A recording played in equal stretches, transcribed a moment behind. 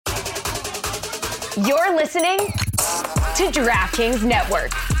You're listening to DraftKings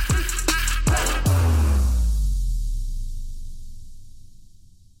Network.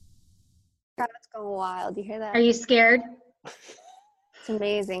 God, it's going wild. You hear that? Are you scared? It's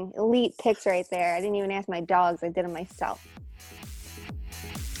amazing. Elite picks right there. I didn't even ask my dogs. I did it myself.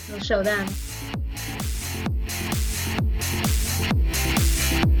 We'll show them.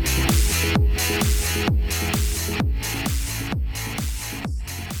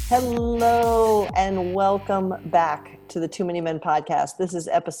 Hello and welcome back to the Too Many Men podcast. This is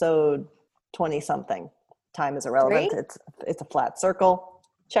episode 20-something. Time is irrelevant. It's a flat circle.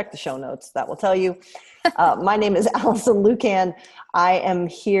 Check the show notes. That will tell you. My name is Allison Lucan. I am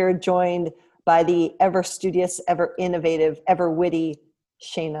here joined by the ever studious, ever innovative, ever witty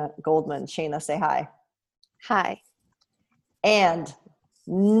Shayna Goldman. Shayna, say hi. Hi. And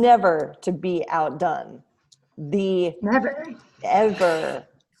never to be outdone, the ever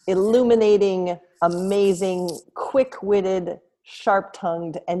illuminating, amazing, quick-witted,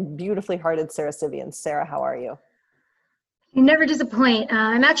 sharp-tongued, and beautifully hearted Sarah Sivian. Sarah, how are you? You never disappoint.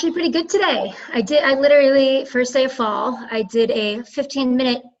 I'm actually pretty good today. I literally, first day of fall, I did a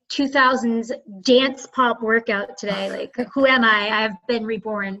 15-minute 2000s dance pop workout today. Like, who am I? I've been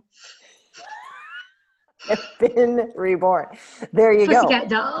reborn. I've been reborn. There you go. Pussycat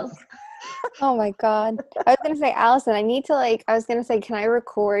dolls. Oh my God. I was going to say, Allison, can I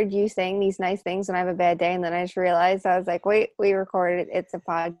record you saying these nice things when I have a bad day? And then I just realized, I was like, wait, we recorded it. It's a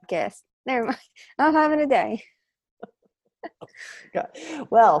podcast. Never mind. I'm having a day.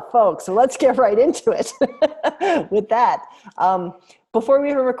 Well, folks, so let's get right into it with that. Before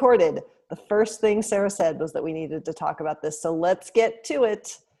we even recorded, the first thing Sarah said was that we needed to talk about this. So let's get to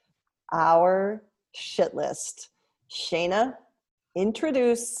it. Our shit list. Shayna,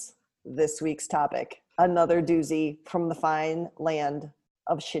 introduce this week's topic. Another doozy from the fine land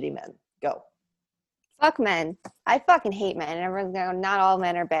of shitty men. Go. Fuck men. I fucking hate men. And everyone's going, not all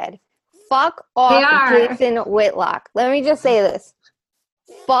men are bad. Fuck off, Jason Whitlock. Let me just say this.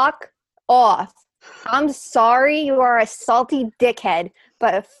 Fuck off. I'm sorry you are a salty dickhead,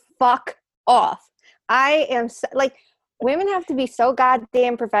 but fuck off. I am women have to be so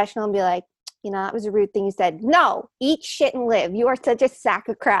goddamn professional and be like, you know, that was a rude thing you said. No, eat shit and live. You are such a sack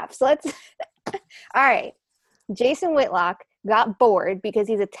of crap. So let's, all right. Jason Whitlock got bored because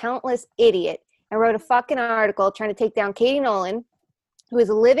he's a talentless idiot and wrote a fucking article trying to take down Katie Nolan, who is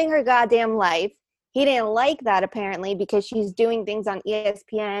living her goddamn life. He didn't like that apparently because she's doing things on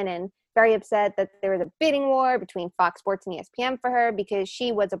ESPN and very upset that there was a bidding war between Fox Sports and ESPN for her because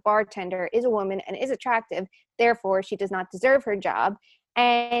she was a bartender, is a woman, and is attractive. Therefore, she does not deserve her job,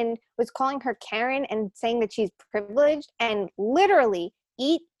 and was calling her Karen and saying that she's privileged and literally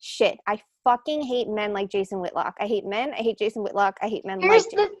eat shit. I fucking hate men like Jason Whitlock. I hate men. I hate Jason Whitlock. I hate men like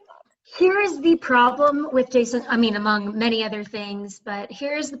Jason. Here's the problem with Jason, I mean, among many other things, but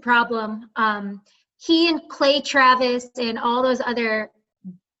here's the problem. He and Clay Travis and all those other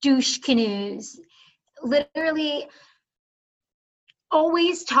douche canoes literally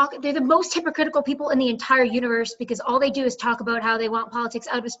always talk. They're the most hypocritical people in the entire universe because all they do is talk about how they want politics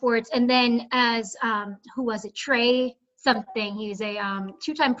out of sports. And then as, who was it? Trey something. He's a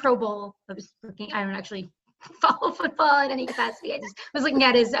two-time Pro Bowl. I don't actually follow football in any capacity. I just was looking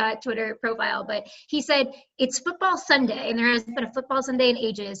at his Twitter profile, but he said it's football Sunday and there hasn't been a football Sunday in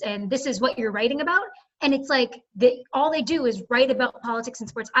ages, and this is what you're writing about. And it's like all they do is write about politics and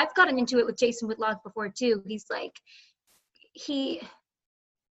sports. I've gotten into it with Jason Whitlock before too. He's like,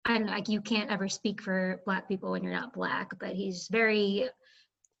 I don't know, like you can't ever speak for Black people when you're not Black, but he's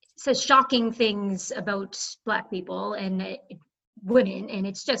says shocking things about Black people and women, and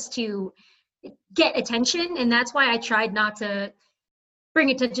it's just to get attention. And that's why I tried not to bring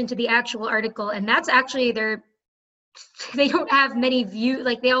attention to the actual article. And that's actually they don't have many views.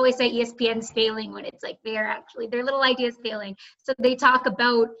 Like they always say ESPN's failing when it's like their little ideas failing. So they talk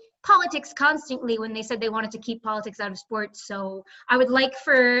about politics constantly when they said they wanted to keep politics out of sports. So I would like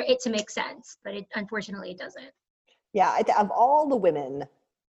for it to make sense, but unfortunately it doesn't. Yeah, of all the women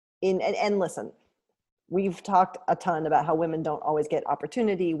and listen, we've talked a ton about how women don't always get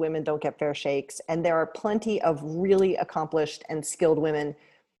opportunity, women don't get fair shakes, and there are plenty of really accomplished and skilled women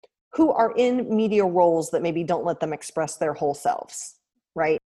who are in media roles that maybe don't let them express their whole selves,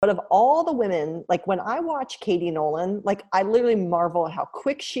 right? But of all the women, like when I watch Katie Nolan, like I literally marvel at how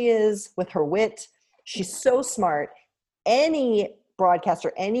quick she is with her wit. She's so smart. Any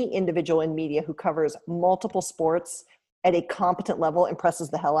broadcaster, any individual in media who covers multiple sports at a competent level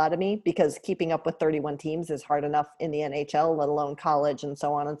impresses the hell out of me, because keeping up with 31 teams is hard enough in the NHL, let alone college and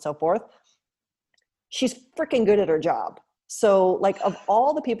so on and so forth. She's freaking good at her job. So like of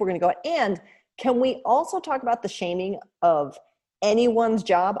all the people we're going to go, and Can we also talk about the shaming of anyone's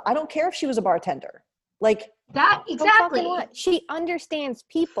job? I don't care if she was a bartender. Like that, exactly. What? She understands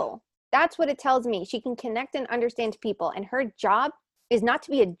people. That's what it tells me. She can connect and understand people. And her job is not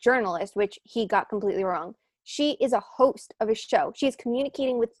to be a journalist, which he got completely wrong. She is a host of a show. She's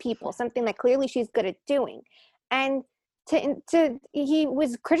communicating with people, something that clearly she's good at doing. And he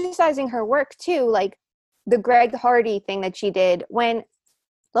was criticizing her work too, like the Greg Hardy thing that she did. When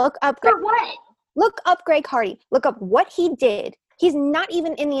look up for what? Look up Greg Hardy. Look up what he did. He's not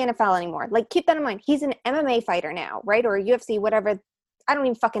even in the NFL anymore. Like, keep that in mind. He's an MMA fighter now, right? Or UFC, whatever. I don't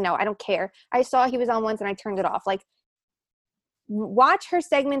even fucking know. I don't care. I saw he was on once and I turned it off. Like, watch her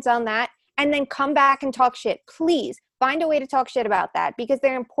segments on that and then come back and talk shit. Please find a way to talk shit about that, because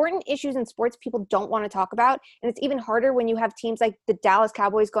there are important issues in sports people don't want to talk about. And it's even harder when you have teams like the Dallas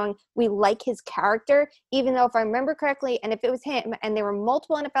Cowboys going, we like his character, even though if I remember correctly, and if it was him, and there were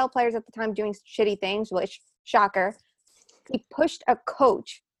multiple NFL players at the time doing shitty things, which, shocker, he pushed a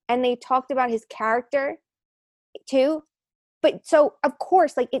coach and they talked about his character too. But so, of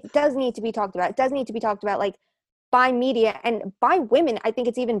course, like, it does need to be talked about. It does need to be talked about, like, by media and by women. I think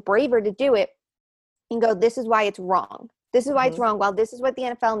it's even braver to do it and go, this is why it's wrong. This is why it's wrong. Well, this is what the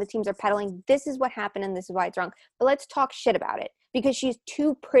NFL and the teams are peddling. This is what happened and this is why it's wrong. But let's talk shit about it, because she's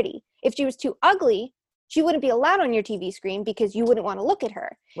too pretty. If she was too ugly, she wouldn't be allowed on your TV screen because you wouldn't want to look at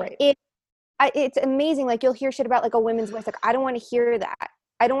her. Right. It's amazing. Like, you'll hear shit about, like, a women's voice. Like, I don't want to hear that.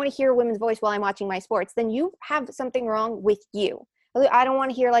 I don't want to hear a women's voice while I'm watching my sports. Then you have something wrong with you. I don't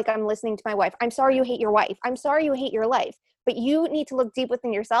want to hear, like, I'm listening to my wife. I'm sorry you hate your wife. I'm sorry you hate your life. But you need to look deep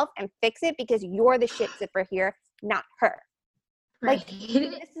within yourself and fix it, because you're the shit zipper here, not her. Like,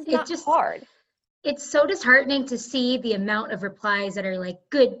 this is not hard. It's so disheartening to see the amount of replies that are like,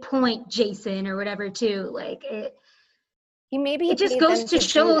 good point, Jason, or whatever, too. Like, it just goes to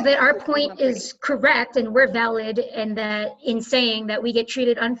show that our point is correct and we're valid, and that in saying that we get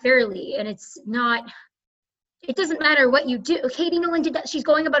treated unfairly. And it's not, it doesn't matter what you do. Katie Nolan did that. She's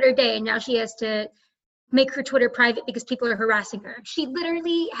going about her day and now she has to make her Twitter private because people are harassing her. She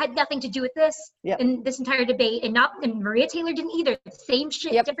literally had nothing to do with this in this entire debate, and Maria Taylor didn't either. Same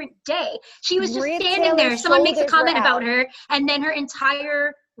shit, different day. She was just standing there. Someone makes a comment about her, and then her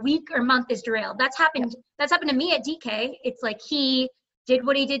entire week or month is derailed. That's happened. That's happened to me at DK. It's like, he did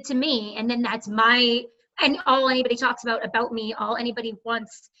what he did to me, and then that's and all anybody talks about me, all anybody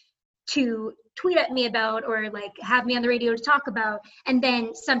wants to tweet at me about, or like have me on the radio to talk about, and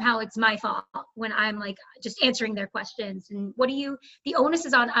then somehow it's my fault when I'm like just answering their questions. And the onus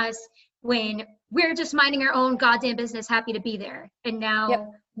is on us when we're just minding our own goddamn business, happy to be there, and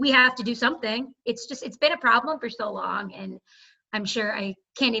now we have to do something. It's been a problem for so long, and I'm sure I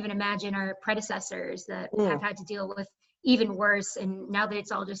can't even imagine our predecessors that have had to deal with even worse. And now that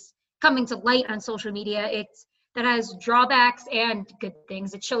it's all just coming to light on social media, that has drawbacks and good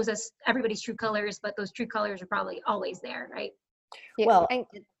things. It shows us everybody's true colors, but those true colors are probably always there, right? Yeah. Well,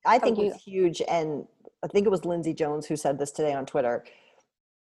 I think it's huge. And I think it was Lindsay Jones who said this today on Twitter.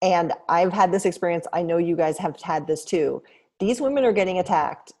 And I've had this experience. I know you guys have had this too. These women are getting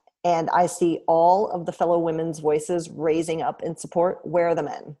attacked, and I see all of the fellow women's voices raising up in support. Where are the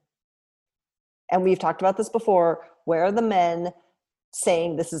men? And we've talked about this before. Where are the men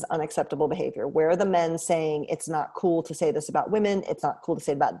saying this is unacceptable behavior? Where are the men saying it's not cool to say this about women? It's not cool to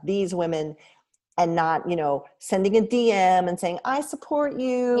say about these women, and not, sending a DM and saying, I support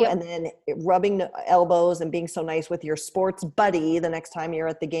you. And then rubbing elbows and being so nice with your sports buddy the next time you're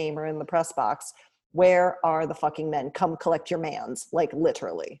at the game or in the press box. Where are the fucking men? Come collect your mans, like,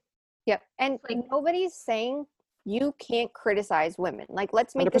 literally. Yep. And like, nobody's saying you can't criticize women. Like,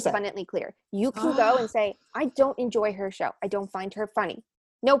 let's make 100%. This abundantly clear. You can go and say, I don't enjoy her show. I don't find her funny.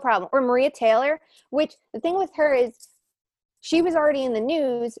 No problem. Or Maria Taylor, which the thing with her is she was already in the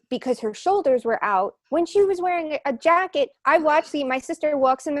news because her shoulders were out. When she was wearing a jacket, I watched my sister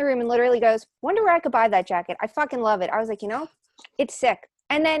walks in the room and literally goes, wonder where I could buy that jacket. I fucking love it. I was like, it's sick.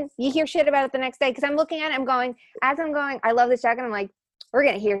 And then you hear shit about it the next day, because I'm looking at it, as I'm going, I love this jacket. I'm like, we're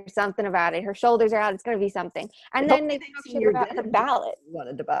going to hear something about it. Her shoulders are out. It's going to be something. And then they talk shit about the ballot.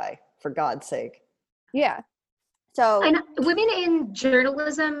 Wanted to buy, for God's sake. Yeah. So. And women in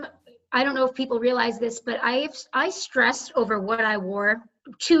journalism, I don't know if people realize this, but I stressed over what I wore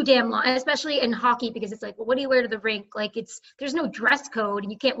too damn long, especially in hockey, because it's like, well, what do you wear to the rink? Like, there's no dress code,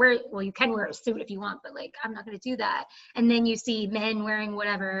 and you can't you can wear a suit if you want, but like, I'm not going to do that. And then you see men wearing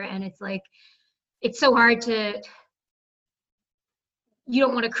whatever, and it's like, it's so hard you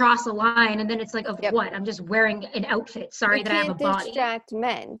don't want to cross a line, and then it's like, what? I'm just wearing an outfit. Sorry that I have a body. You can't distract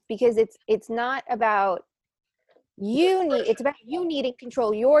men, because it's not about It's about you needing to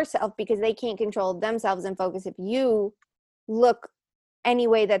control yourself because they can't control themselves and focus if you look any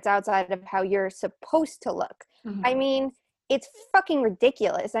way that's outside of how you're supposed to look. Mhm. I mean, it's fucking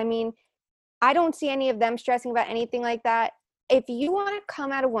ridiculous. I mean, I don't see any of them stressing about anything like that. If you want to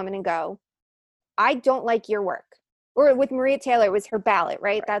come at a woman and go, I don't like your work, or with Maria Taylor, it was her ballot,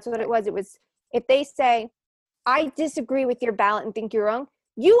 right? That's what it was. It was, if they say, I disagree with your ballot and think you're wrong,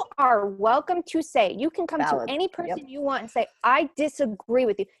 you are welcome to say, you can come Valid. to any person you want and say, I disagree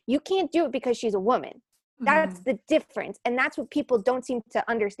with you. You can't do it because she's a woman. That's the difference. And that's what people don't seem to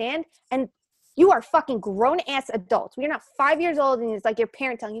understand. And you are fucking grown-ass adults. You're not 5 years old and it's like your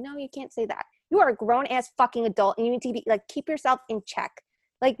parent telling you, no, you can't say that. You are a grown-ass fucking adult and you need to be like, keep yourself in check.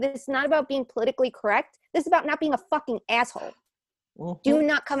 Like, this is not about being politically correct. This is about not being a fucking asshole. Mm-hmm. Do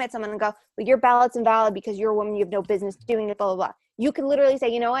not come at someone and go, well, your ballot's invalid because you're a woman, you have no business doing it, blah, blah, blah. You can literally say,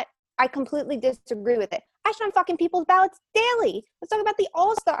 you know what? I completely disagree with it. I shit on fucking people's ballots daily. Let's talk about the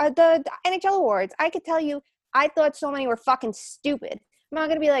All-Star, the NHL awards. I could tell you, I thought so many were fucking stupid. I'm not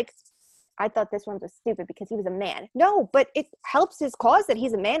going to be like, I thought this one was stupid because he was a man. No, but it helps his cause that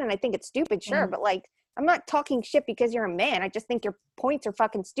he's a man, and I think it's stupid, sure. But, like, I'm not talking shit because you're a man. I just think your points are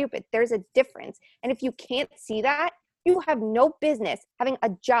fucking stupid. There's a difference. And if you can't see that, you have no business having a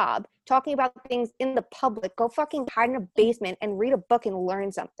job, talking about things in the public. Go fucking hide in a basement and read a book and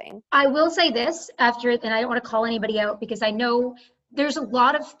learn something. I will say this after, and I don't want to call anybody out because I know there's a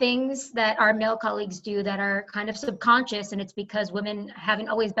lot of things that our male colleagues do that are kind of subconscious, and it's because women haven't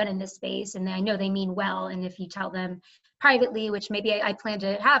always been in this space, and I know they mean well. And if you tell them privately, which maybe I plan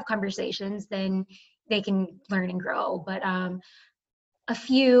to have conversations, then they can learn and grow. But a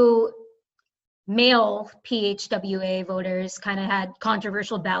few male PHWA voters kind of had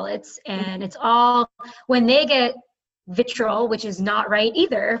controversial ballots, and it's all when they get vitriol, which is not right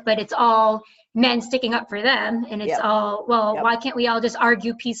either, but it's all men sticking up for them, and it's all, well, why can't we all just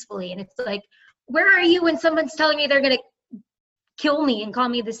argue peacefully? And it's like, where are you when someone's telling me they're gonna kill me and call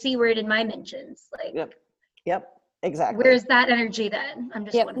me the C word in my mentions? Like, exactly. Where's that energy then? I'm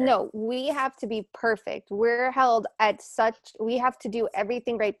just wondering. No, we have to be perfect. We're held at we have to do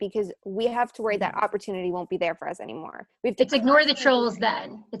everything right because we have to worry that opportunity won't be there for us anymore. It's ignore the trolls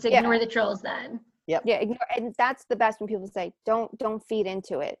then. It's ignore the trolls then. And that's the best when people say, don't feed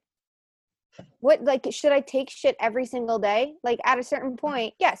into it. What, like, should I take shit every single day? Like, at a certain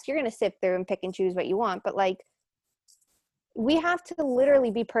point, yes, you're going to sit through and pick and choose what you want, but like, we have to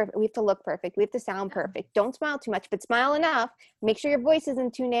literally be perfect. We have to look perfect. We have to sound perfect. Don't smile too much, but smile enough. Make sure your voice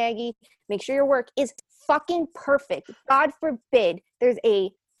isn't too naggy. Make sure your work is fucking perfect. God forbid there's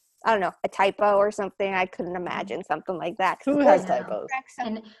a typo or something. I couldn't imagine something like that. Who has typos?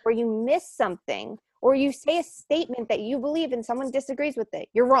 Or you miss something, or you say a statement that you believe and someone disagrees with it.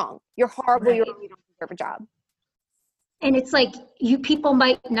 You're wrong. You're horrible. Right. You don't deserve a job. And it's like, people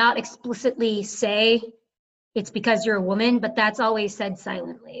might not explicitly say it's because you're a woman, but that's always said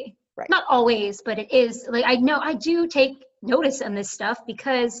silently. Right. Not always, but it is. Like, I know I do take notice on this stuff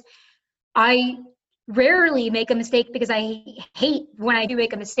because I rarely make a mistake because I hate when I do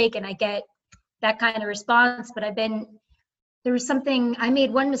make a mistake and I get that kind of response. But there was something, I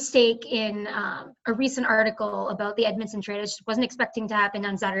made one mistake in a recent article about the Edmondson trade. I just wasn't expecting to happen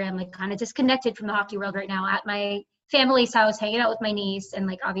on Saturday. I'm like kind of disconnected from the hockey world right now at my family's house, hanging out with my niece, and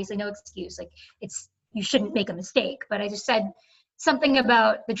like obviously no excuse. Like, you shouldn't make a mistake, but I just said something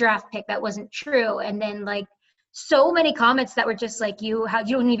about the draft pick that wasn't true. And then like so many comments that were just like, you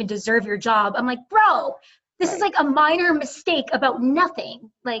don't even deserve your job. I'm like, bro, this is like a minor mistake about nothing.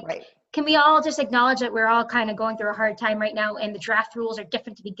 Like, can we all just acknowledge that we're all kind of going through a hard time right now, and the draft rules are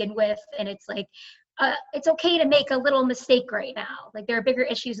different to begin with. And it's like, it's okay to make a little mistake right now. Like, there are bigger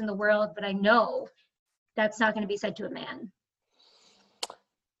issues in the world, but I know that's not going to be said to a man.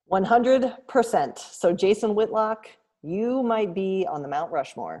 100%. So Jason Whitlock, you might be on the Mount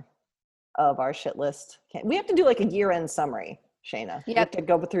Rushmore of our shit list. We have to do like a year-end summary, Shayna. You have to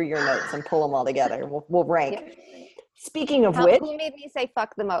go through your notes and pull them all together. We'll rank. Yep. Speaking of which, who made me say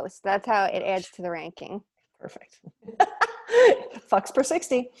fuck the most? That's how it adds to the ranking. Perfect. Fucks per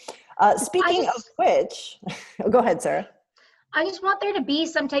 60. Speaking of which, go ahead, Sarah. I just want there to be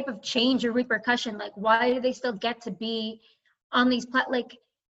some type of change or repercussion. Like, why do they still get to be on these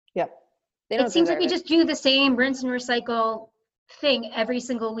it seems like we just do the same rinse and recycle thing every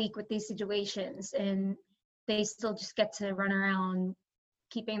single week with these situations, and they still just get to run around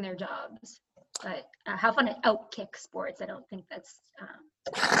keeping their jobs. But how fun to outkick sports. I don't think that's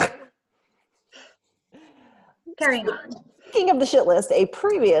carrying on. Speaking of the shit list, a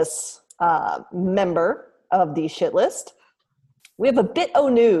previous member of the shit list, we have a bit o'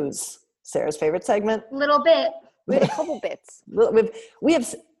 news, Sarah's favorite segment. Little bit. We have a couple bits. We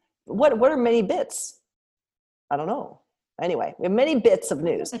have what are many bits? I don't know. Anyway, we have many bits of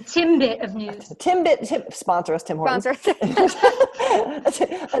news. A Timbit of news. Tim, sponsor us, Tim Hortons. Sponsor.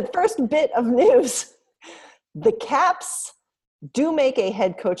 A first bit of news. The Caps do make a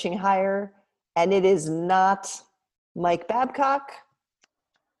head coaching hire, and it is not Mike Babcock.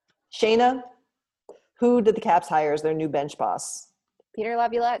 Shayna, who did the Caps hire as their new bench boss? Peter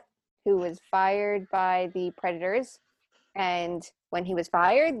Laviolette, who was fired by the Predators. And when he was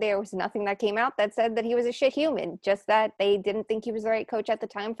fired, there was nothing that came out that said that he was a shit human, just that they didn't think he was the right coach at the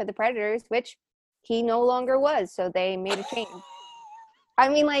time for the Predators, which he no longer was. So they made a change. I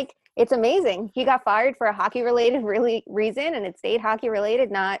mean, like, it's amazing. He got fired for a hockey-related reason, and it stayed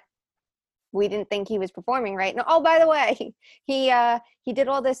hockey-related, not we didn't think he was performing right. And, oh, by the way, he did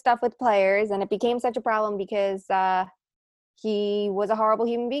all this stuff with players, and it became such a problem because he was a horrible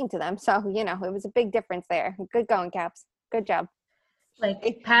human being to them. So, you know, it was a big difference there. Good going, Caps. Good job.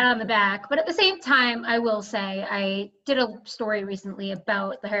 Like, pat on the back. But at the same time, I will say I did a story recently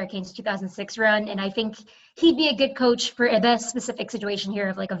about the Hurricanes 2006 run, and I think he'd be a good coach for this specific situation here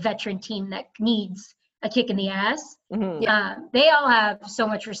of like a veteran team that needs a kick in the ass. Mm-hmm. They all have so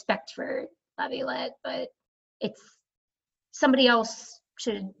much respect for Laviolette, but it's somebody else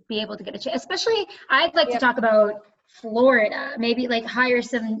should be able to get a chance. Especially, I'd like to talk about Florida. Maybe like hire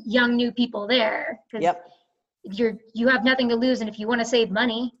some young new people there. Yep. You have nothing to lose, and if you want to save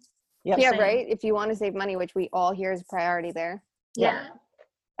money, yeah, right. If you want to save money, which we all hear is a priority there. Yeah,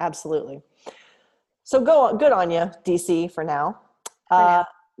 absolutely. So good on you, DC, for now.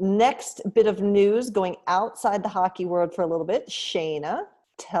 Next bit of news going outside the hockey world for a little bit. Shayna,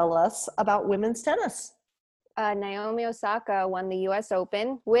 tell us about women's tennis. Naomi Osaka won the U.S.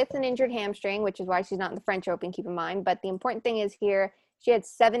 Open with an injured hamstring, which is why she's not in the French Open, keep in mind. But the important thing is here, she had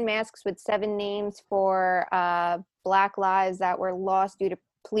 7 masks with 7 names for Black lives that were lost due to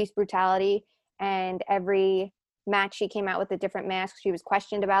police brutality. And every match she came out with a different mask. She was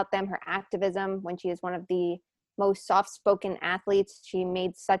questioned about them, her activism, when she is one of the most soft-spoken athletes. She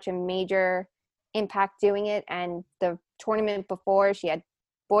made such a major impact doing it. And the tournament before, she had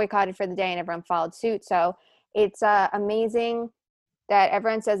boycotted for the day and everyone followed suit. So it's amazing that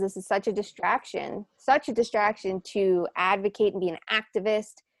everyone says this is such a distraction to advocate and be an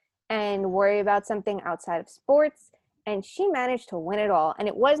activist and worry about something outside of sports. And she managed to win it all. And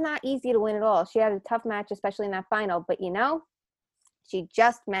it was not easy to win it all. She had a tough match, especially in that final. But, you know, she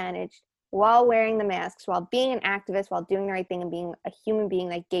just managed while wearing the masks, while being an activist, while doing the right thing and being a human being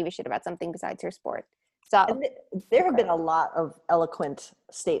that gave a shit about something besides her sport. So there have been a lot of eloquent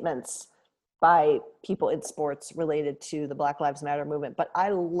statements by people in sports related to the Black Lives Matter movement. But I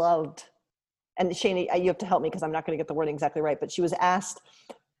loved, and Shayna, you have to help me because I'm not going to get the wording exactly right, but she was asked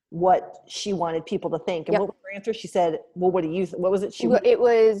what she wanted people to think. And what was her answer? She said, well, what do you, what was it? It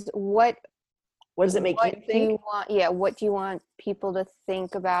was, what does it make you think? What do you want people to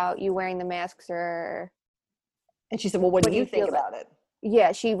think about you wearing the masks? Or? And she said, well, what do you think about it?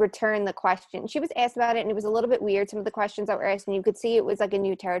 Yeah, she returned the question. She was asked about it, and it was a little bit weird, some of the questions that were asked, and you could see it was like a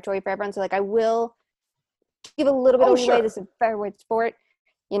new territory for everyone. So, like, I will give a little bit of leeway. This is a fair sport.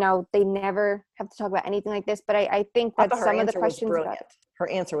 You know, they never have to talk about anything like this, but I think that some of the questions about it. Her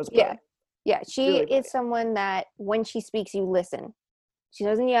answer was good. Yeah, she really is someone that when she speaks, you listen. She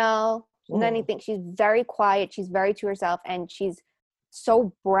doesn't yell, she doesn't anything. She's very quiet. She's very to herself, and she's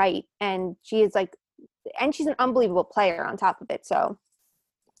so bright, and she is like, and she's an unbelievable player on top of it. So,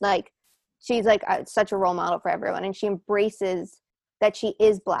 like, she's like such a role model for everyone, and she embraces that she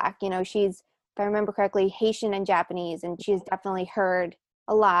is Black. You know, she's, if I remember correctly, Haitian and Japanese, and she's definitely heard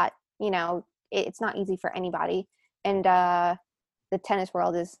a lot. You know, it's not easy for anybody. And the tennis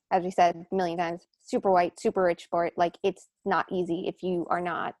world is, as we said a million times, super white, super rich sport. Like, it's not easy if you are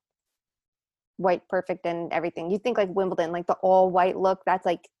not white, perfect, and everything. You think like Wimbledon, like the all white look, that's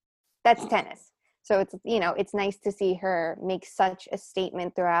tennis. So it's, you know, it's nice to see her make such a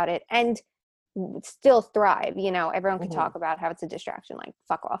statement throughout it and still thrive. You know, everyone can talk about how it's a distraction, like,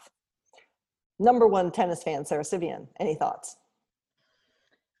 fuck off. Number 1 tennis fan, Sarah Sivian. Any thoughts?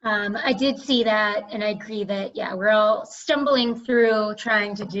 I did see that, and I agree that, yeah, we're all stumbling through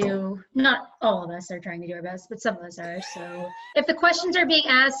trying to do, not all of us are trying to do our best, but some of us are. So if the questions are being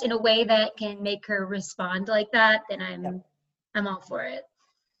asked in a way that can make her respond like that, then I'm all for it.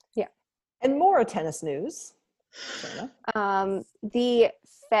 And more tennis news. The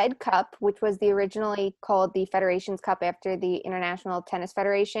Fed Cup, which was originally called the Federations Cup after the International Tennis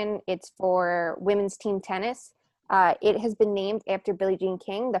Federation, it's for women's team tennis. It has been named after Billie Jean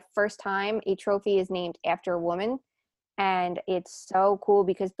King, the first time a trophy is named after a woman. And it's so cool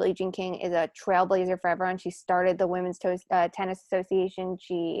because Billie Jean King is a trailblazer for everyone. She started the Women's Tennis Association.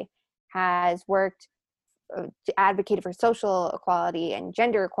 She has worked to advocate for social equality and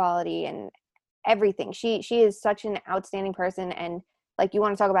gender equality and everything. She is such an outstanding person. And like, you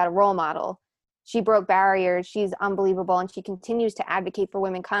want to talk about a role model. She broke barriers. She's unbelievable. And she continues to advocate for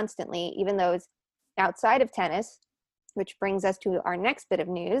women constantly, even though it's outside of tennis, which brings us to our next bit of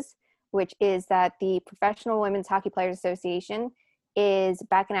news, which is that the Professional Women's Hockey Players Association is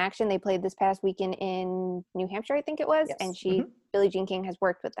back in action. They played this past weekend in New Hampshire, I think it was. Yes. And Billie Jean King has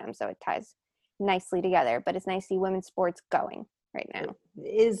worked with them. So it ties nicely together, but it's nice to see women's sports going right now. It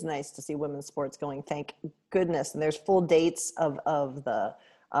is nice to see women's sports going, thank goodness. And there's full dates of the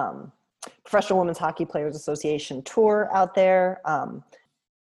Professional Women's Hockey Players Association tour out there.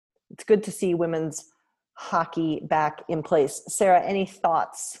 It's good to see women's hockey back in place. Sarah, any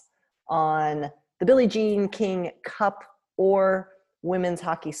thoughts on the Billie Jean King Cup or women's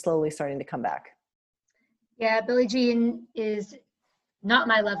hockey slowly starting to come back? Yeah, Billie Jean is not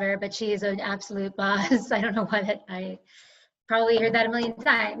my lover, but she is an absolute boss. I don't know why I probably heard that a million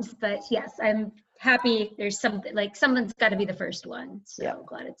times, but yes, I'm happy there's something, like someone's got to be the first one. So yep.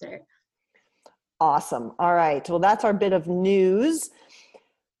 Glad it's her. Awesome. All right. Well, that's our bit of news,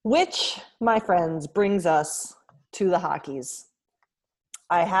 which, my friends, brings us to the hockeys.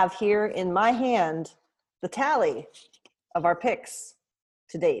 I have here in my hand the tally of our picks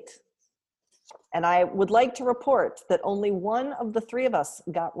to date. And I would like to report that only one of the three of us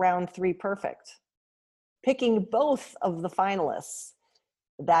got round 3 perfect, picking both of the finalists.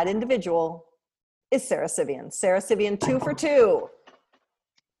 That individual is Sarah Civian. Sarah Civian, 2 for 2.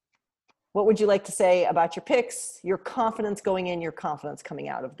 What would you like to say about your picks, your confidence going in, your confidence coming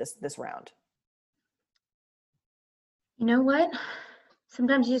out of this round? You know what?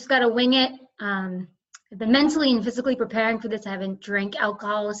 Sometimes you just got to wing it. I've been mentally and physically preparing for this. I haven't drank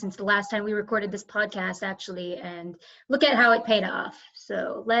alcohol since the last time we recorded this podcast, actually, and look at how it paid off.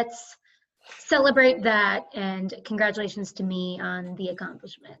 So let's celebrate that, and congratulations to me on the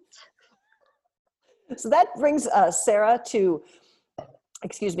accomplishment. So that brings Sarah to,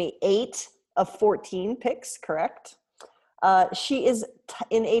 8 of 14 picks, correct? She is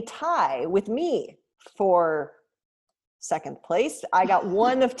in a tie with me for second place. I got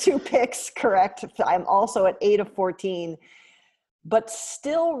 1 of 2 picks correct. I'm also at 8 of 14, but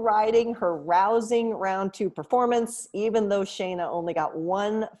still riding her rousing round 2 performance. Even though Shayna only got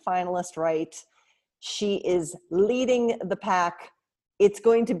 1 finalist right, she is leading the pack. It's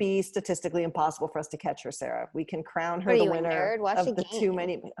going to be statistically impossible for us to catch her, Sarah. We can crown her the winner of the Too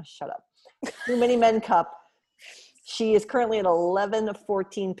Many Men Cup. She is currently at 11 of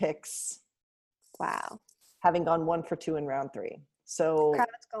 14 picks. Wow. Having gone 1 for 2 in round 3. So crowd's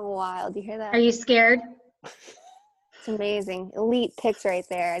going wild. You hear that? Are you scared? It's amazing. Elite picks right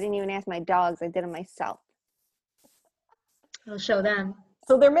there. I didn't even ask my dogs. I did them myself. I'll show them.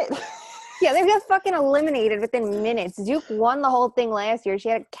 So they're yeah, they got fucking eliminated within minutes. Duke won the whole thing last year. She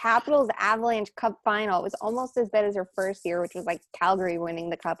had a Capitals Avalanche Cup final. It was almost as bad as her first year, which was like Calgary winning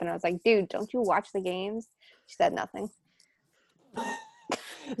the cup. And I was like, dude, don't you watch the games? She said nothing.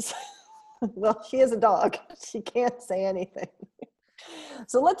 Well, she is a dog. She can't say anything.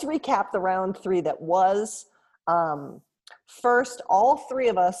 So let's recap the round 3 that was. First, all 3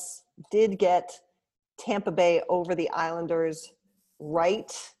 of us did get Tampa Bay over the Islanders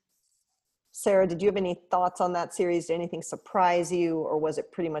right. Sarah, did you have any thoughts on that series? Did anything surprise you, or was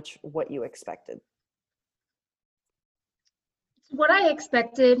it pretty much what you expected? What I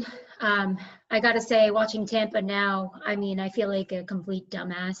expected. I got to say, watching Tampa now, I mean, I feel like a complete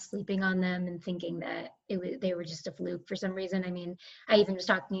dumbass sleeping on them and thinking that they were just a fluke for some reason. I mean, I even was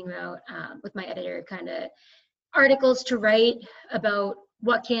talking about with my editor kind of articles to write about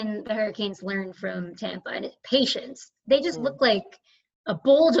what can the Hurricanes learn from Tampa, and it's patience. They just look like a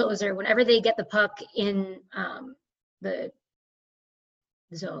bulldozer whenever they get the puck in the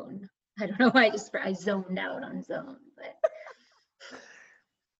zone. I don't know why I zoned out on zone, but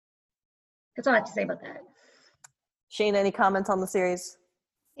that's all I have to say about that. Shane, any comments on the series?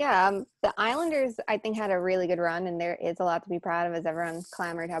 Yeah, the Islanders, I think, had a really good run, and there is a lot to be proud of, as everyone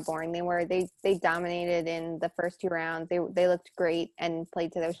clamored how boring they were. They dominated in the first 2 rounds. They looked great and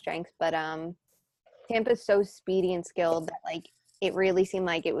played to their strengths, but Tampa's so speedy and skilled that, like, it really seemed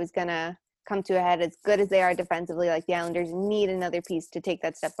like it was going to come to a head. As good as they are defensively, like, the Islanders need another piece to take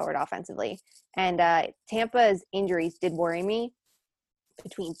that step forward offensively. And Tampa's injuries did worry me,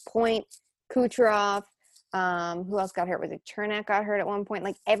 between Point, Kucherov, who else got hurt? Was it Chernak got hurt at one point?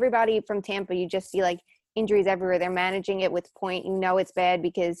 Like, everybody from Tampa, you just see, like, injuries everywhere. They're managing it with Point. You know it's bad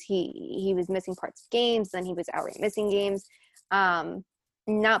because he was missing parts of games, then he was outright missing games.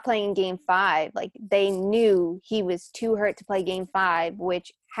 Not playing in game 5, like they knew he was too hurt to play game 5,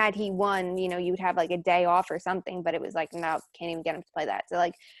 which had he won, you know, you would have like a day off or something, but it was like, no, can't even get him to play that. So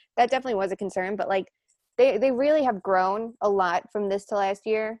like that definitely was a concern, but like they really have grown a lot from this to last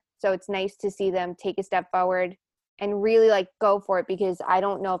year. So it's nice to see them take a step forward and really like go for it, because I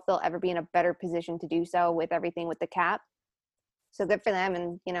don't know if they'll ever be in a better position to do so with everything with the cap. So good for them.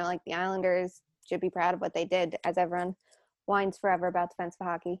 And, you know, like the Islanders should be proud of what they did, as everyone whines forever about defensive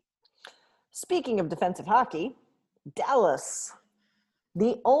hockey. Speaking of defensive hockey, Dallas.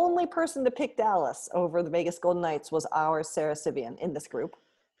 The only person to pick Dallas over the Vegas Golden Knights was our Sarah Sivian in this group.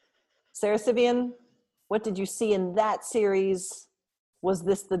 Sarah Sivian, what did you see in that series? Was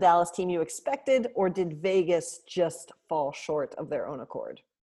this the Dallas team you expected, or did Vegas just fall short of their own accord?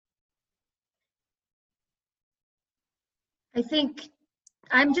 I think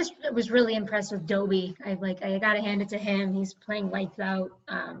I was really impressed with Doby. I got to hand it to him. He's playing lights out.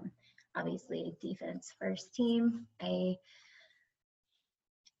 Obviously, defense first team. I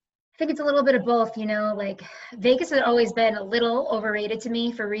think it's a little bit of both, you know, like Vegas had always been a little overrated to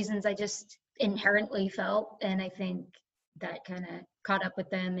me for reasons I just inherently felt. And I think that kind of caught up with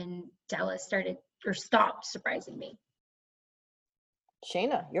them, and Dallas stopped surprising me.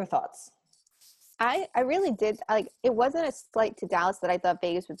 Shayna, your thoughts? I really did. Like, it wasn't a slight to Dallas that I thought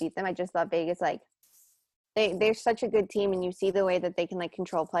Vegas would beat them. I just thought Vegas, like, they're such a good team, and you see the way that they can like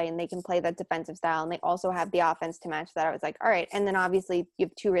control play and they can play that defensive style, and they also have the offense to match that. I was like, all right. And then obviously you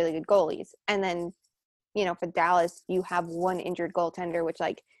have 2 really good goalies, and then, you know, for Dallas you have 1 injured goaltender, which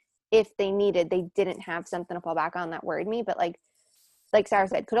like if they needed, they didn't have something to fall back on. That worried me. But like Sarah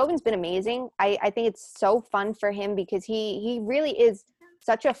said, Khudobin's been amazing. I think it's so fun for him because he really is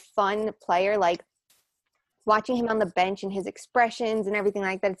such a fun player. Like, watching him on the bench and his expressions and everything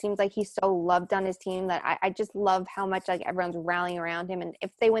like that, it seems like he's so loved on his team that I just love how much like everyone's rallying around him. And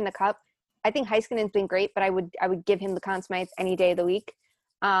if they win the cup, I think Heiskanen's been great, but I would give him the Conn Smythe any day of the week.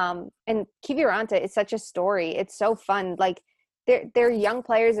 And Kiviranta is such a story. It's so fun. Like they're young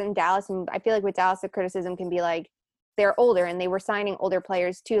players in Dallas, and I feel like with Dallas the criticism can be like they're older, and they were signing older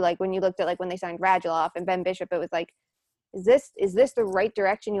players too. Like when you looked at like when they signed Radulov and Ben Bishop, it was like, is this the right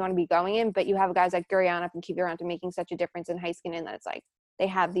direction you want to be going in? But you have guys like Gurianov and Kiviranta making such a difference in Heiskanen that it's like they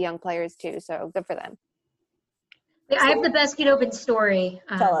have the young players too. So good for them. I have the best Khudobin story.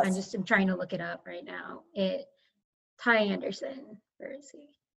 Tell us. I'm trying to look it up right now. Ty Anderson. Where is he?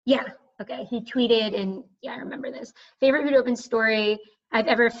 Yeah. Okay. He tweeted, and yeah, I remember this. Favorite Khudobin story I've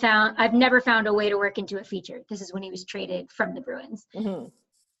ever found. I've never found a way to work into a feature. This is when he was traded from the Bruins. Mm-hmm.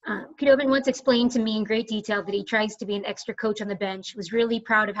 Khudobin once explained to me in great detail that he tries to be an extra coach on the bench, was really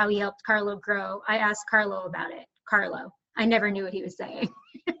proud of how he helped Carlo grow. I asked Carlo about it. Carlo. I never knew what he was saying.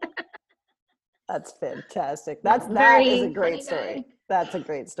 That's fantastic. That is a great story. Guy. That's a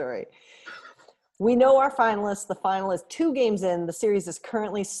great story. We know our finalists. The final is 2 games in. The series is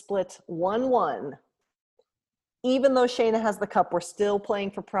currently split 1-1. Even though Shayna has the cup, we're still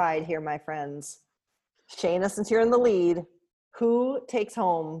playing for pride here, my friends. Shayna, since you're in the lead, who takes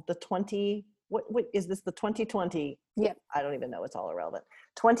home the what is this, the 2020? Yep. I don't even know. It's all irrelevant.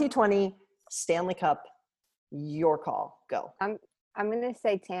 2020 Stanley Cup. Your call. Go. I'm going to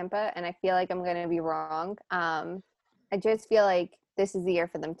say Tampa, and I feel like I'm going to be wrong. I just feel like this is the year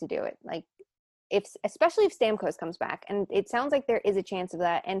for them to do it. Like, especially if Stamkos comes back, and it sounds like there is a chance of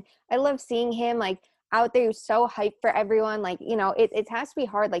that. And I love seeing him like out there, so hyped for everyone. Like, you know, it has to be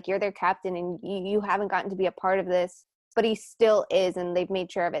hard. Like, you're their captain, and you haven't gotten to be a part of this, but he still is, and they've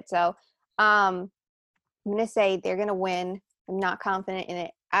made sure of it. So I'm going to say they're going to win. I'm not confident in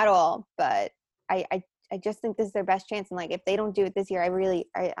it at all, but I just think this is their best chance. And like, if they don't do it this year,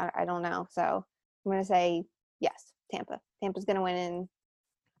 I don't know. So I'm going to say yes, Tampa. Tampa's going to win. And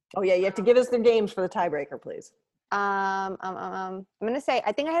oh yeah, you have to give us the games for the tiebreaker, please. I'm going to say,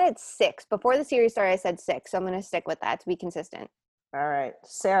 I think I had it 6 before the series started. I said 6, so I'm going to stick with that to be consistent. All right,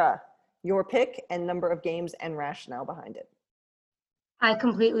 Sarah, your pick and number of games and rationale behind it. I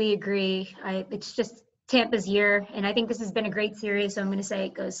completely agree. It's just Tampa's year, and I think this has been a great series, so I'm going to say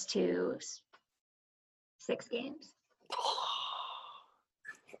it goes to 6 games.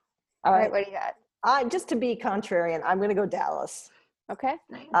 All right, what do you got? Just to be contrarian, I'm going to go Dallas. Okay.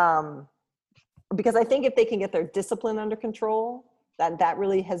 Nice. Because I think if they can get their discipline under control, that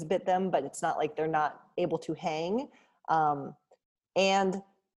really has bit them, but it's not like they're not able to hang. And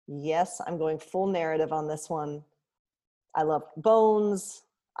yes, I'm going full narrative on this one. I love Bones.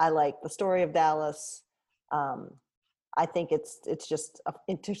 I like the story of Dallas. I think it's just an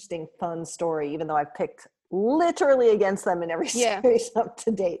interesting, fun story, even though I've picked literally against them in every Yeah. series up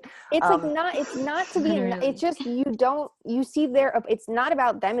to date. It's it's not to be, Literally. it's just, you see it's not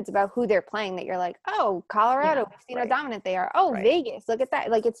about them, it's about who they're playing that you're like, oh, Colorado, Yeah, we've seen right. how dominant they are. Oh, Right. Vegas, look at that.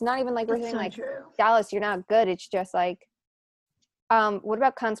 Like, it's not even like we're That's saying so like, true. Dallas, you're not good. It's just like, what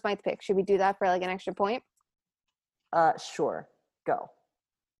about Conn Smythe pick? Should we do that for like an extra point? Sure, go.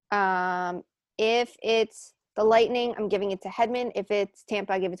 If it's the Lightning, I'm giving it to Hedman. If it's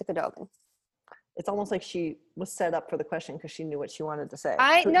Tampa, I give it to Khudobin. It's almost like she was set up for the question because she knew what she wanted to say.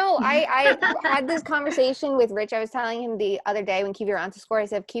 I had this conversation with Rich. I was telling him the other day when Kiviranta scored, I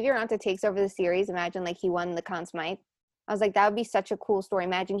said, if Kiviranta takes over the series, imagine like he won the Conn Smythe. I was like, that would be such a cool story.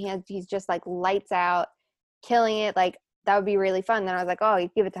 Imagine he's just like lights out, killing it. Like, that would be really fun. Then I was like, oh,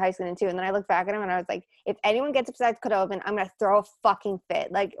 you give it to Heiskanen too. And then I looked back at him and I was like, if anyone gets upset at Khudobin, I'm going to throw a fucking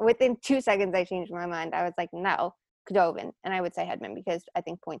fit. Like, within 2 seconds, I changed my mind. I was like, no, Khudobin. And I would say Hedman because I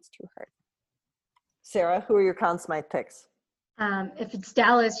think points too hurt. Sarah, who are your Conn Smythe picks? If it's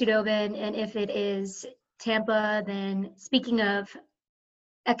Dallas, Khudobin, and if it is Tampa, then speaking of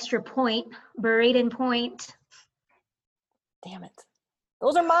extra point, Braden Point. Damn it.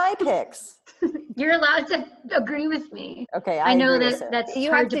 Those are my picks. You're allowed to agree with me. Okay, I know agree with that Sarah. that's You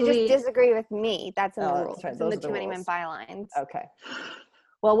hard have to believe. just disagree with me. That's in the Oh, rules. that's right. It's in Those the are the Too Many rules. Men bylines. Okay.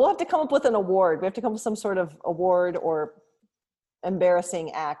 Well, we'll have to come up with an award. We have to come up with some sort of award or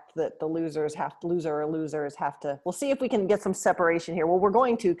embarrassing act that the losers have to. We'll see if we can get some separation here. Well, we're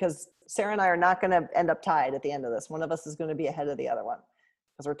going to, because Sarah and I are not going to end up tied at the end of this. One of us is going to be ahead of the other one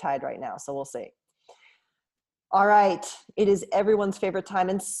because we're tied right now. So we'll see. All right. It is everyone's favorite time.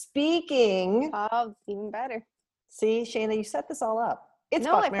 And speaking, Oh, even better. see, Shayna, you set this all up. It's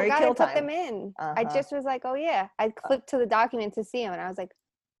No, I Fuck, Marry, forgot I Kill put time. them in. I Uh-huh. just was like, oh yeah. I clicked to the document to see them and I was like,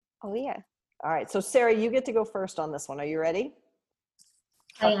 oh yeah. All right. So Sarah, you get to go first on this one. Are you ready?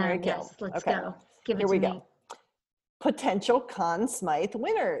 I Fuck, Marry, am, Kill. yes. Let's Okay. go. Give it Here to we me. go. Potential Conn Smythe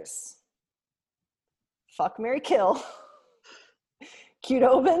winners. Fuck, Marry, Kill.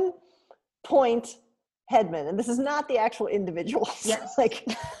 Khudobin, Point, Hedman. And this is not the actual individuals. Yes. Like,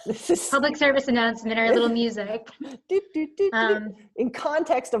 this is Public service announcement, our little music. doot, doot, doot, doot. Um, In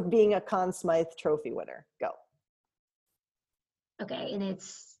context of being a Conn Smythe trophy winner. Go. Okay, and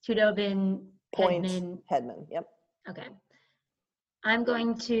it's Khudobin, Point, Hedman. Hedman. Yep. Okay. I'm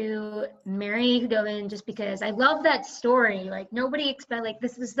going to marry Khudobin just because I love that story. Like, nobody expect, like,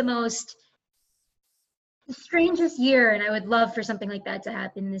 this was the strangest year, and I would love for something like that to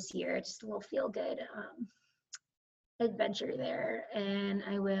happen this year. Just a little feel good adventure there. And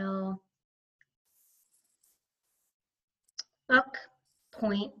I will fuck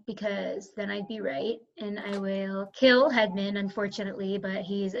Point because then I'd be right, and I will kill Hedman, unfortunately, but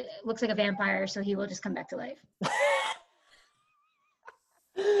looks like a vampire, so he will just come back to life.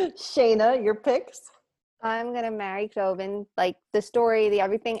 Shayna, your picks? I'm gonna marry Khudobin. Like, the story, the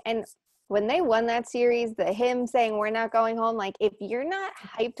everything. And when they won that series, him saying we're not going home, like, if you're not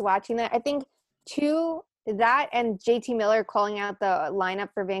hyped watching that, I think that and JT Miller calling out the lineup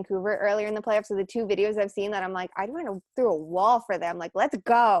for Vancouver earlier in the playoffs are the two videos I've seen that I'm like, I'd run through a wall for them. Like, let's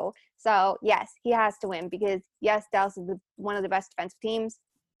go. So yes, he has to win because yes, Dallas is one of the best defensive teams.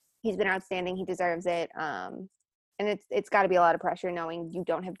 He's been outstanding. He deserves it. And it's got to be a lot of pressure knowing you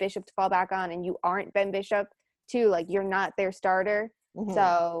don't have Bishop to fall back on and you aren't Ben Bishop too. Like, you're not their starter. Mhm.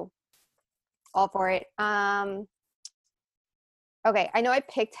 So all for it. Okay, I know I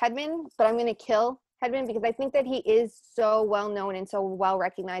picked Hedman, but I'm going to kill Hedman because I think that he is so well known and so well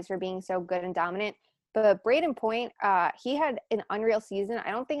recognized for being so good and dominant. But Braden Point, he had an unreal season.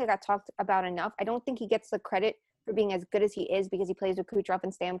 I don't think it got talked about enough. I don't think he gets the credit for being as good as he is because he plays with Kucherov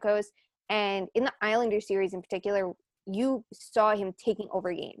and Stamkos. And in the Islander series in particular, you saw him taking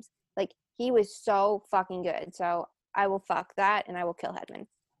over games. Like, he was so fucking good. So I will fuck that and I will kill Hedman.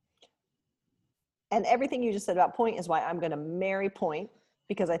 And everything you just said about Point is why I'm going to marry Point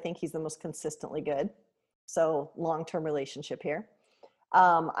because I think he's the most consistently good. So long-term relationship here.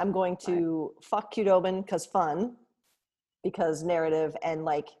 I'm going to fuck Khudobin because fun, because narrative, and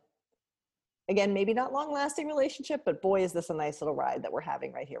like, again, maybe not long-lasting relationship, but boy, is this a nice little ride that we're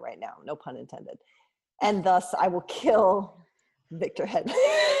having right here, right now. No pun intended. And thus, I will kill Victor Hedman.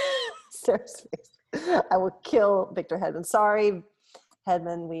 Sarah's face. I will kill Victor Hedman. Sorry,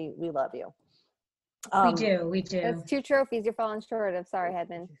 Hedman, we love you. We do. That's 2 trophies you're falling short of. Sorry,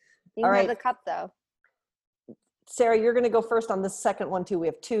 Hedman. You All can right. have the cup, though. Sarah, you're going to go first on this second one too. We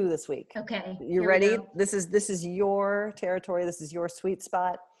have 2 this week. Okay. You here we ready? go. This is your territory. This is your sweet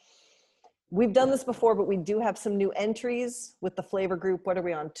spot. We've done this before, but we do have some new entries with the flavor group. What are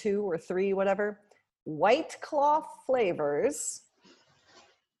we on, 2 or 3, whatever? White Claw flavors,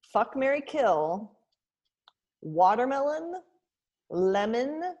 fuck, marry, kill, watermelon,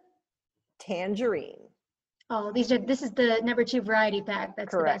 lemon, tangerine. Oh, this is the number 2 variety pack.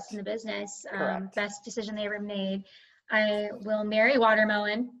 That's Correct. The best in the business. Correct. Best decision they ever made. I will marry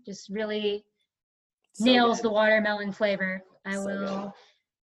watermelon. Just really nails good. the watermelon flavor. I So will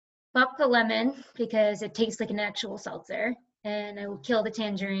fuck the lemon because it tastes like an actual seltzer, and I will kill the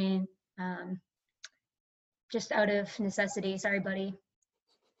tangerine just out of necessity. Sorry, buddy.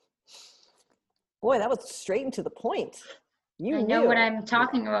 Boy, that was straight and to the point. I know what I'm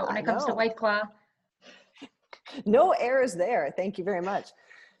talking about when it comes to White Claw. No errors there. Thank you very much.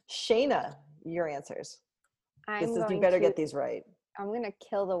 Shayna, your answers. You better get these right. I'm going to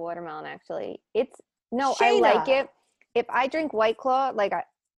kill the watermelon, actually. No, Shayna. I like it. If I drink White Claw, like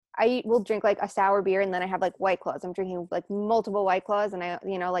I will drink like a sour beer and then I have like White Claws. I'm drinking like multiple White Claws and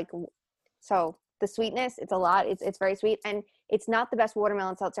so the sweetness, it's a lot. It's very sweet. And it's not the best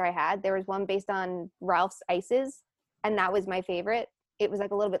watermelon seltzer I had. There was one based on Ralph's Ices and that was my favorite. It was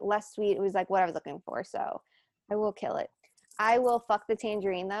like a little bit less sweet. It was like what I was looking for. So I will kill it. I will fuck the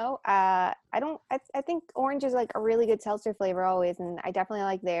tangerine though. I think orange is like a really good seltzer flavor always, and I definitely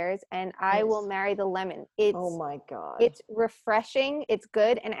like theirs. And I will marry the lemon. Oh my God. It's refreshing. It's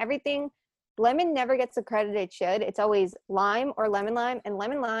good, and everything. Lemon never gets the credit it should. It's always lime or lemon lime, and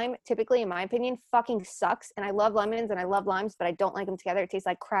lemon lime typically, in my opinion, fucking sucks. And I love lemons and I love limes, but I don't like them together. It tastes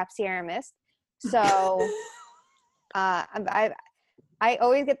like crap Sierra Mist. So, I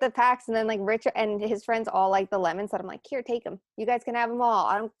always get the packs, and then like Richard and his friends all like the lemons. So I'm like, here, take them. You guys can have them all.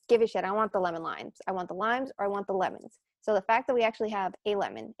 I don't give a shit. I want the lemon limes. I want the limes or I want the lemons. So the fact that we actually have a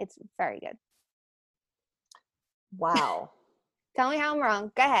lemon, it's very good. Wow. Tell me how I'm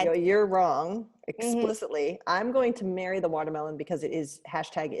wrong. Go ahead. You're wrong explicitly. Mm-hmm. I'm going to marry the watermelon because it is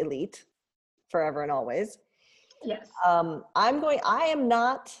 #elite forever and always. Yes. I am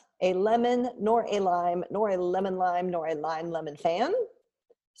not a lemon, nor a lime, nor a lemon lime, nor a lime lemon fan.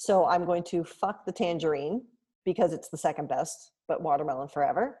 So I'm going to fuck the tangerine because it's the second best, but watermelon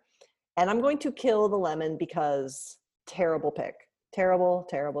forever. And I'm going to kill the lemon because terrible pick. Terrible,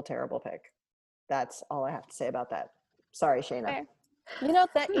 terrible, terrible pick. That's all I have to say about that. Sorry, Shayna. Fair. You know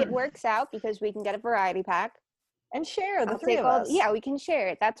that it works out because we can get a variety pack. And share the three of us. Yeah, we can share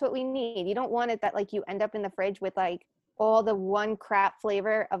it. That's what we need. You don't want it that like you end up in the fridge with like all the one crap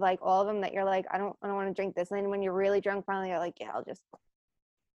flavor of like all of them that you're like, I don't want to drink this. And then when you're really drunk, finally you're like, yeah, I'll just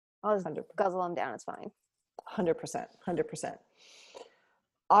 100%. Guzzle them down. It's fine. 100%.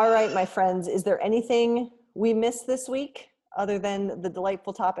 All right, my friends, is there anything we missed this week other than the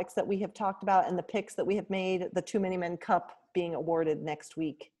delightful topics that we have talked about and the picks that we have made, the Too Many Men Cup being awarded next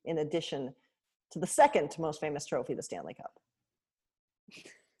week in addition to the second most famous trophy, the Stanley Cup?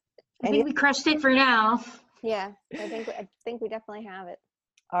 I think we crushed it for now. Yeah, I think we definitely have it.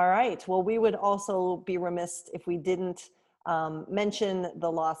 All right. Well, we would also be remiss if we didn't mention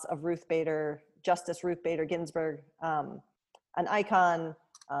the loss of Justice Ruth Bader Ginsburg, an icon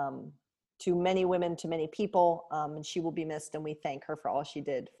to many women, to many people, and she will be missed. And we thank her for all she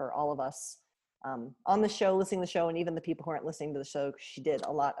did for all of us on the show, listening to the show, and even the people who aren't listening to the show. She did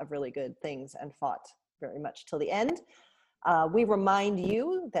a lot of really good things and fought very much till the end. We remind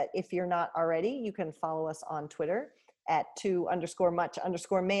you that if you're not already, you can follow us on Twitter at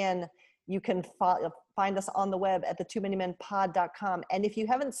 @2_much_man. You can find us on the web at the2manymenpod.com. And if you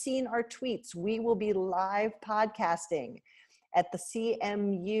haven't seen our tweets, we will be live podcasting at the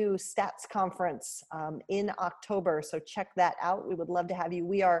CMU Stats Conference in October. So check that out. We would love to have you.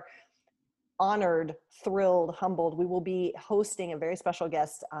 We are honored, thrilled, humbled. We will be hosting a very special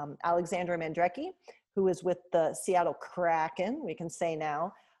guest, Alexandra Mandrecki, who is with the Seattle Kraken, we can say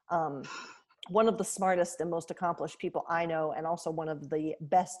now. One of the smartest and most accomplished people I know, and also one of the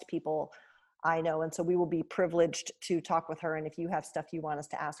best people I know. And so we will be privileged to talk with her. And if you have stuff you want us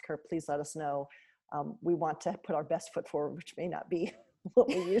to ask her, please let us know. We want to put our best foot forward, which may not be what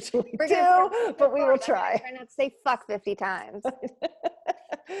we usually do, but we will try. I try not to say fuck 50 times.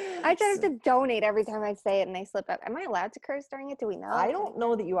 I try to donate every time I say it and I slip up. Am I allowed to curse during it? Do we know? I don't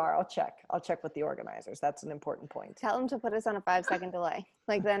know that you are. I'll check with the organizers. That's an important point. Tell them to put us on a 5-second delay,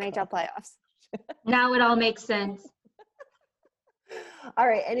 like the NHL playoffs. Now it all makes sense. All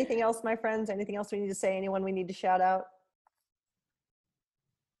right. Anything else, my friends? Anything else we need to say? Anyone we need to shout out?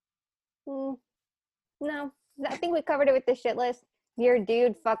 No, I think we covered it with the shit list. If you're a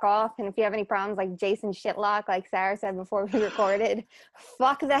dude, fuck off. And if you have any problems like Jason Shitlock, like Sarah said before we recorded,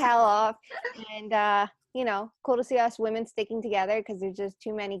 fuck the hell off. And, cool to see us women sticking together because there's just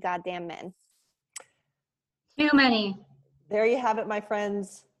too many goddamn men. Too many. There you have it, my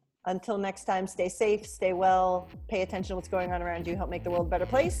friends. Until next time, stay safe, stay well, pay attention to what's going on around you, help make the world a better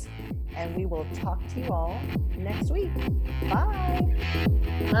place. And we will talk to you all next week. Bye.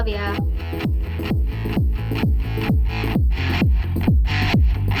 Love ya.